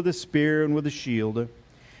sword and with a spear and with a shield.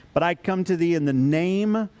 But I come to thee in the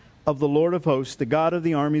name of the Lord of hosts, the God of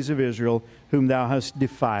the armies of Israel, whom thou hast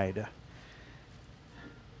defied.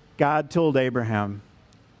 God told Abraham,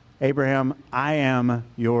 Abraham, I am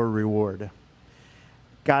your reward.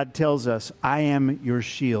 God tells us, I am your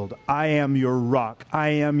shield. I am your rock. I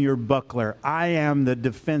am your buckler. I am the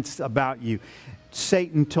defense about you.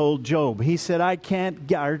 Satan told Job, he said,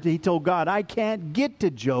 he told God, I can't get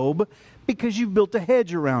to Job because you've built a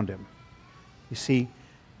hedge around him. You see,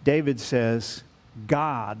 David says,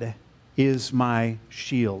 God is my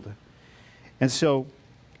shield. And so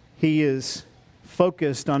he is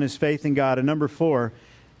focused on his faith in God. And number 4,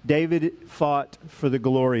 David fought for the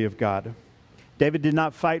glory of God. David did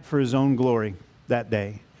not fight for his own glory that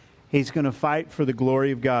day. He's going to fight for the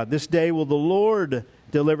glory of God. This day will the Lord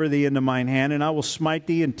deliver thee into mine hand, and I will smite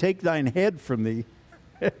thee and take thine head from thee.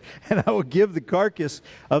 And I will give the carcass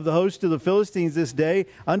of the host of the Philistines this day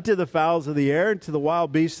unto the fowls of the air and to the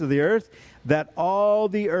wild beasts of the earth, that all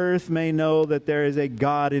the earth may know that there is a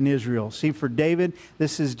God in Israel. See, for David,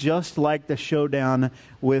 this is just like the showdown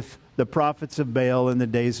with the prophets of Baal in the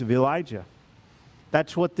days of Elijah.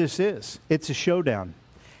 That's what this is. It's a showdown.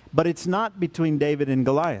 But it's not between David and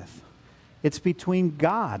Goliath. It's between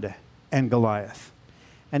God and Goliath.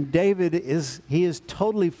 And David is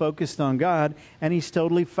totally focused on God, and he's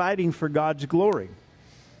totally fighting for God's glory.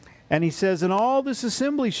 And he says, and all this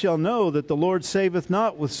assembly shall know that the Lord saveth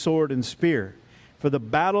not with sword and spear, for the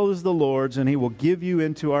battle is the Lord's, and he will give you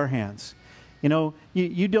into our hands. You know,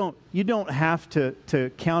 you don't have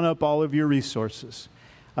to count up all of your resources.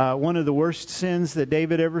 One of the worst sins that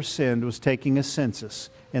David ever sinned was taking a census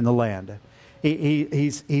in the land.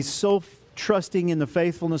 He's so trusting in the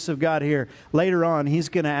faithfulness of God here. Later on, he's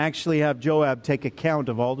going to actually have Joab take a count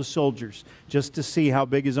of all the soldiers just to see how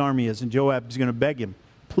big his army is. And Joab is going to beg him,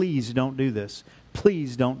 please don't do this.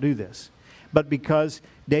 Please don't do this. But because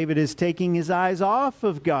David is taking his eyes off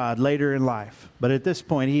of God later in life, but at this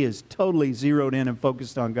point he is totally zeroed in and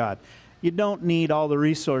focused on God. You don't need all the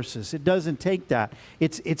resources. It doesn't take that.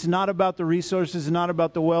 It's not about the resources. It's not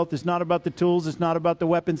about the wealth. It's not about the tools. It's not about the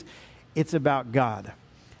weapons. It's about God.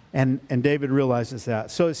 And David realizes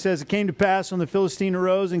that. So it says, it came to pass when the Philistine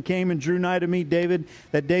arose and came and drew nigh to meet David,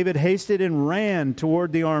 that David hasted and ran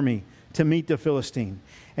toward the army to meet the Philistine.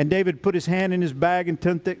 And David put his hand in his bag and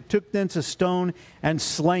took thence a stone and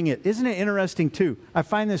slang it. Isn't it interesting too? I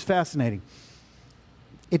find this fascinating.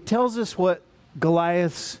 It tells us what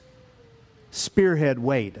Goliath's spearhead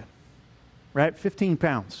weighed, right? 15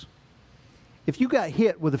 pounds. If you got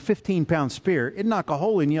hit with a 15-pound spear, it'd knock a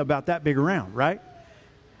hole in you about that big around, right?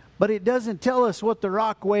 But it doesn't tell us what the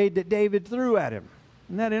rock weighed that David threw at him.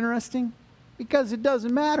 Isn't that interesting? Because it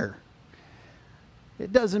doesn't matter.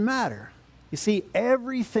 It doesn't matter. You see,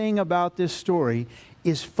 everything about this story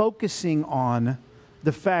is focusing on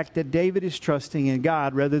the fact that David is trusting in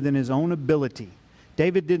God rather than his own ability.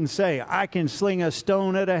 David didn't say, I can sling a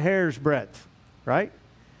stone at a hair's breadth, right?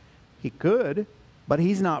 He could, but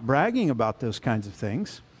he's not bragging about those kinds of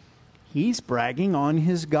things. He's bragging on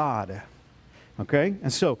his God. Okay?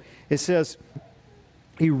 And so it says,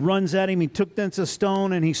 he runs at him, he took thence a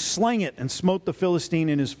stone, and he slang it and smote the Philistine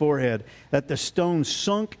in his forehead, that the stone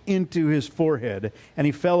sunk into his forehead, and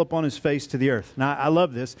he fell upon his face to the earth. Now, I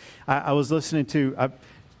love this. I was listening to,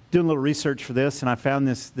 doing a little research for this, and I found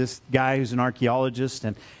this guy who's an archaeologist,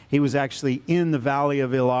 and he was actually in the Valley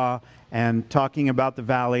of Elah and talking about the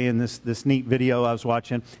valley in this neat video I was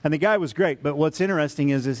watching. And the guy was great, but what's interesting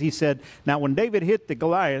is he said, now when David hit the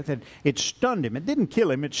Goliath, it stunned him. It didn't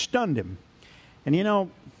kill him, it stunned him. And you know,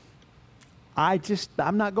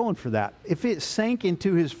 I'm not going for that. If it sank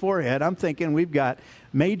into his forehead, I'm thinking we've got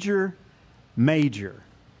major,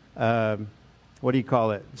 what do you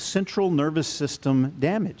call it? Central nervous system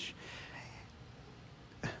damage.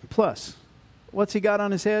 Plus, what's he got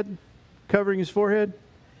on his head, covering his forehead?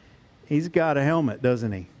 He's got a helmet,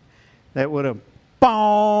 doesn't he? That would have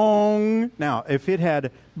bong. Now, if it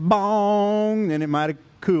had bong, then it might have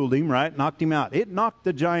cooled him, right? Knocked him out. It knocked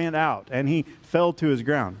the giant out, and he fell to his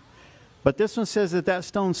ground. But this one says that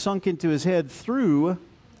stone sunk into his head through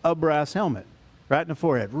a brass helmet, right in the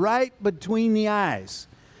forehead, right between the eyes.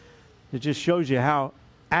 It just shows you how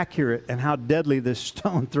accurate and how deadly this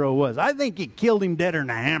stone throw was. I think it killed him deader than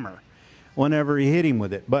a hammer whenever he hit him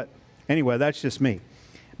with it. But anyway, that's just me.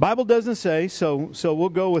 Bible doesn't say, so we'll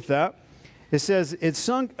go with that. It says it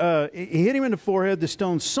sunk. It hit him in the forehead. The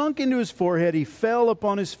stone sunk into his forehead. He fell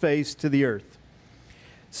upon his face to the earth.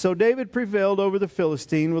 So David prevailed over the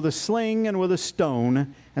Philistine with a sling and with a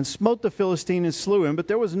stone, and smote the Philistine and slew him. But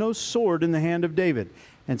there was no sword in the hand of David.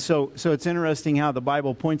 And so it's interesting how the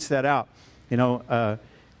Bible points that out. You know,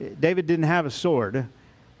 David didn't have a sword.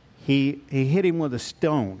 He hit him with a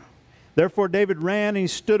stone. Therefore David ran, and he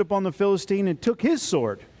stood upon the Philistine and took his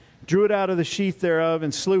sword, drew it out of the sheath thereof,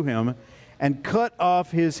 and slew him, and cut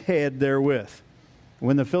off his head therewith.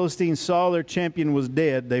 When the Philistines saw their champion was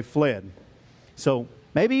dead, they fled. So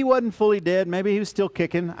maybe he wasn't fully dead. Maybe he was still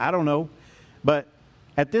kicking. I don't know. But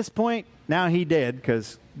at this point, now he dead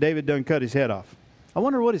because David done cut his head off. I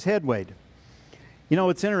wonder what his head weighed. You know,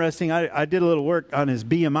 it's interesting. I did a little work on his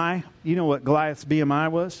BMI. You know what Goliath's BMI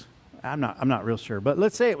was? I'm not real sure. But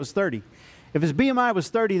let's say it was 30. If his BMI was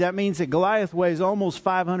 30, that means that Goliath weighs almost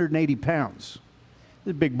 580 pounds.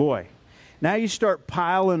 He's a big boy. Now you start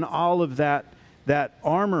piling all of that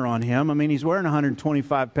armor on him. I mean, he's wearing a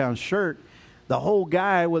 125-pound shirt. The whole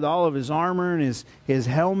guy with all of his armor and his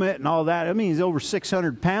helmet and all that, I mean, he's over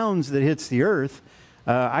 600 pounds that hits the earth.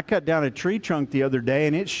 I cut down a tree trunk the other day,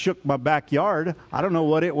 and it shook my backyard. I don't know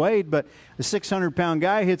what it weighed, but a 600-pound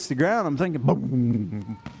guy hits the ground. I'm thinking,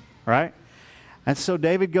 boom, right? And so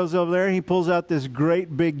David goes over there, and he pulls out this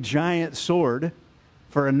great big giant sword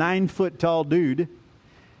for a 9-foot-tall dude.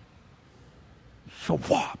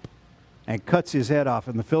 Whop, and cuts his head off,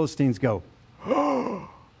 and the Philistines go, oh,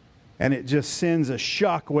 and it just sends a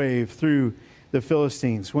shock wave through the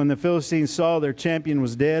Philistines. When the Philistines saw their champion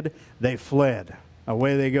was dead, they fled.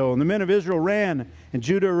 Away they go. And the men of Israel ran, and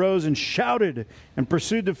Judah arose and shouted and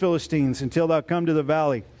pursued the Philistines until thou come to the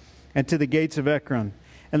valley and to the gates of Ekron.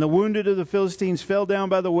 And the wounded of the Philistines fell down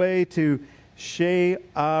by the way to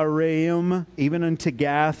Shearaim, even unto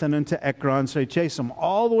Gath and unto Ekron. So he chased them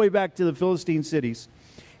all the way back to the Philistine cities.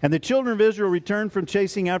 And the children of Israel returned from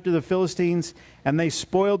chasing after the Philistines, and they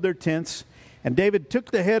spoiled their tents. And David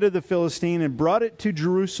took the head of the Philistine and brought it to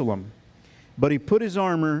Jerusalem. But he put his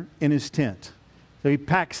armor in his tent. So he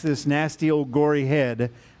packs this nasty old gory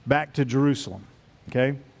head back to Jerusalem.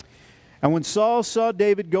 Okay? And when Saul saw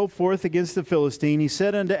David go forth against the Philistine, he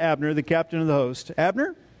said unto Abner, the captain of the host,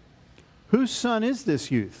 Abner, whose son is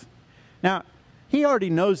this youth? Now, he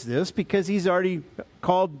already knows this because he's already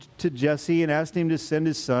called to Jesse and asked him to send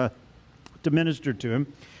his son to minister to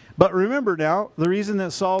him. But remember now, the reason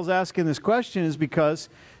that Saul's asking this question is because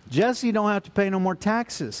Jesse don't have to pay no more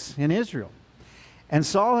taxes in Israel. And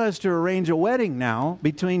Saul has to arrange a wedding now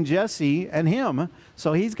between Jesse and him.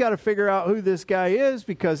 So he's got to figure out who this guy is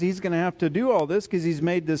because he's going to have to do all this because he's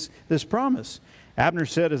made this promise. Abner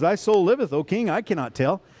said, as thy soul liveth, O king, I cannot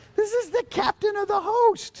tell. This is the captain of the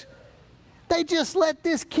host. They just let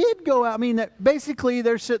this kid go out. I mean, basically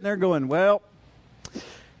they're sitting there going, well,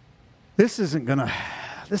 this isn't going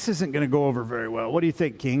to go over very well. What do you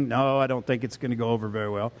think, king? No, I don't think it's going to go over very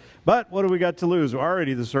well. But what do we got to lose? We're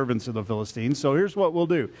already the servants of the Philistines. So here's what we'll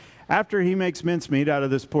do. After he makes mincemeat out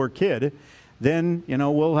of this poor kid, then,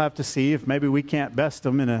 we'll have to see if maybe we can't best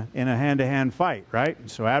him in a hand-to-hand fight, right?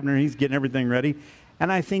 So Abner, he's getting everything ready.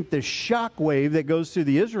 And I think the shock wave that goes through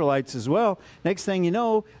the Israelites as well, next thing you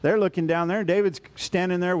know, they're looking down there. David's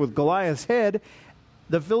standing there with Goliath's head.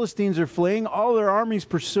 The Philistines are fleeing. All their armies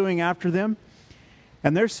pursuing after them.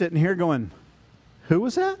 And they're sitting here going, who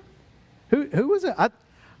was that? Who was that?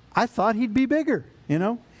 I thought he'd be bigger,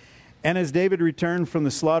 And as David returned from the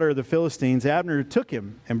slaughter of the Philistines, Abner took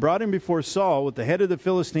him and brought him before Saul with the head of the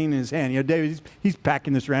Philistine in his hand. David, he's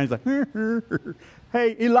packing this around. He's like,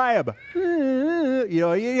 hey, Eliab. He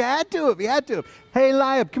had to have. Hey,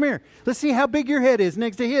 Eliab, come here. Let's see how big your head is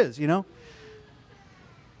next to his, You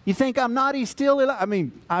think I'm not? He's still Eliab. I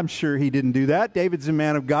mean, I'm sure he didn't do that. David's a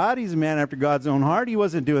man of God. He's a man after God's own heart. He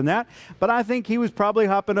wasn't doing that. But I think he was probably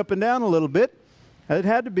hopping up and down a little bit. It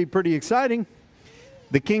had to be pretty exciting.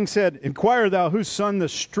 The king said, inquire thou whose son the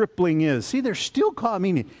stripling is. See, they're still calling. I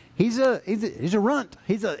mean, he's a runt.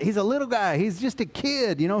 He's a little guy. He's just a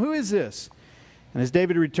kid. Who is this? And as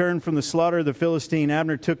David returned from the slaughter of the Philistine,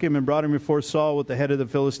 Abner took him and brought him before Saul with the head of the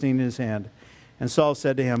Philistine in his hand. And Saul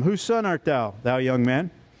said to him, whose son art thou, thou young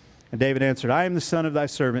man? And David answered, I am the son of thy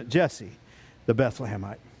servant Jesse, the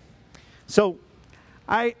Bethlehemite. So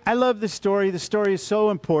I love this story. The story is so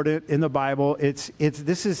important in the Bible. This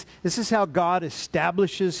is how God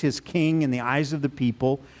establishes his king in the eyes of the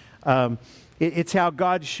people. It's how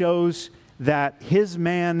God shows that his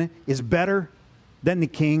man is better than the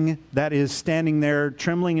king that is standing there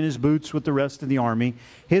trembling in his boots with the rest of the army.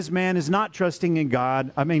 His man is not trusting in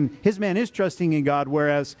God. I mean, his man is trusting in God,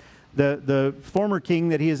 whereas the former king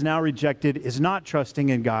that he has now rejected is not trusting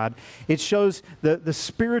in God. It shows the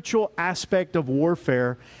spiritual aspect of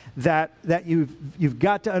warfare that you've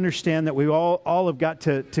got to understand, that we all have got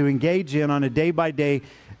to engage in on a day-by-day,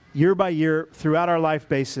 year-by-year, throughout our life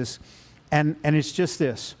basis. And it's just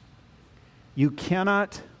this. You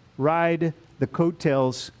cannot ride the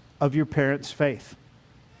coattails of your parents' faith.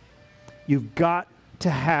 You've got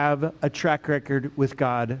to have a track record with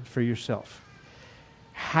God for yourself.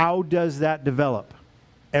 How does that develop?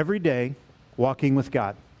 Every day, walking with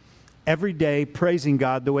God. Every day, praising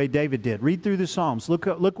God the way David did. Read through the Psalms. Look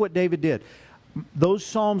what David did. Those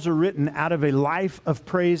Psalms are written out of a life of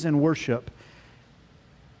praise and worship.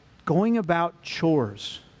 Going about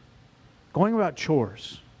chores.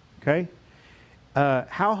 Okay?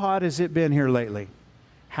 How hot has it been here lately?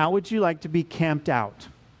 How would you like to be camped out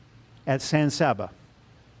at San Saba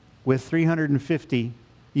with 350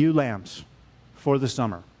 ewe lambs for the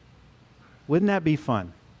summer? Wouldn't that be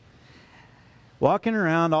fun? Walking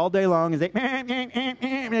around all day long as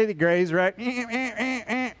they graze, right?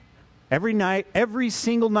 Every night, every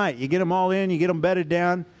single night, you get them all in, you get them bedded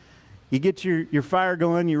down, you get your fire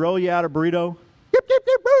going, you roll you out a burrito.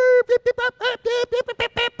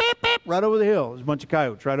 Right over the hill. There's a bunch of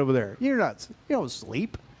coyotes right over there. You don't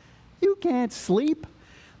sleep. You can't sleep.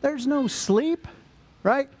 There's no sleep,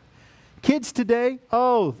 right? Kids today,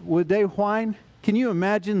 would they whine? Can you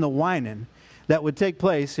imagine the whining that would take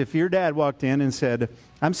place if your dad walked in and said,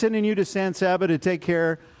 I'm sending you to San Saba to take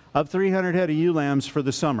care of 300 head of ewe lambs for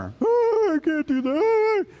the summer. Oh, I can't do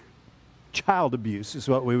that. child abuse is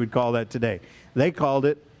what we would call that today. They called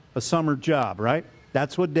it a summer job, right?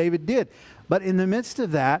 That's what David did. But in the midst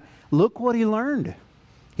of that, look what he learned.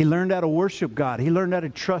 He learned how to worship God. He learned how to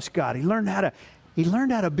trust God. He learned how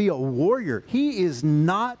to be a warrior. He is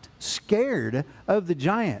not scared of the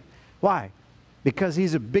giant. Why? Because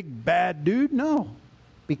he's a big bad dude? No.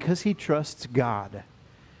 Because he trusts God.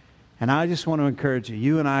 And I just want to encourage you.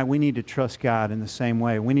 You and I, we need to trust God in the same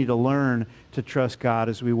way. We need to learn to trust God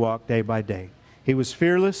as we walk day by day. He was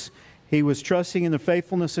fearless. He was trusting in the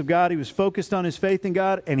faithfulness of God. He was focused on his faith in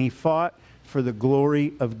God. And he fought for the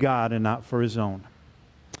glory of God and not for his own.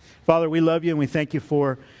 Father, we love you and we thank you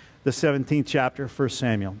for the 17th chapter of 1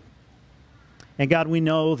 Samuel. And God, we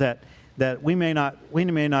know that we may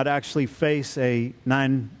not actually face a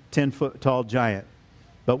 9-10 foot tall giant,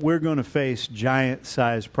 but we're going to face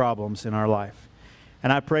giant-sized problems in our life.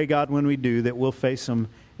 And I pray, God, when we do, that we'll face them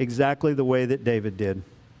exactly the way that David did.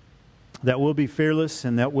 That we'll be fearless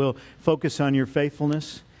and that we'll focus on your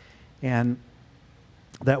faithfulness and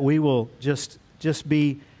that we will just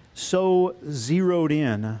be so zeroed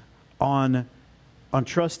in on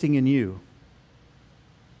trusting in you,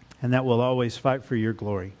 and that we'll always fight for your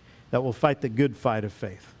glory, that we'll fight the good fight of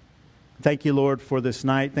faith. Thank you, Lord, for this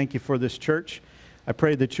night. Thank you for this church. I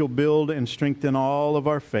pray that you'll build and strengthen all of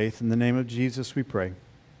our faith. In the name of Jesus we pray.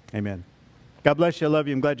 Amen. God bless you. I love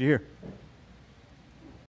you. I'm glad you're here.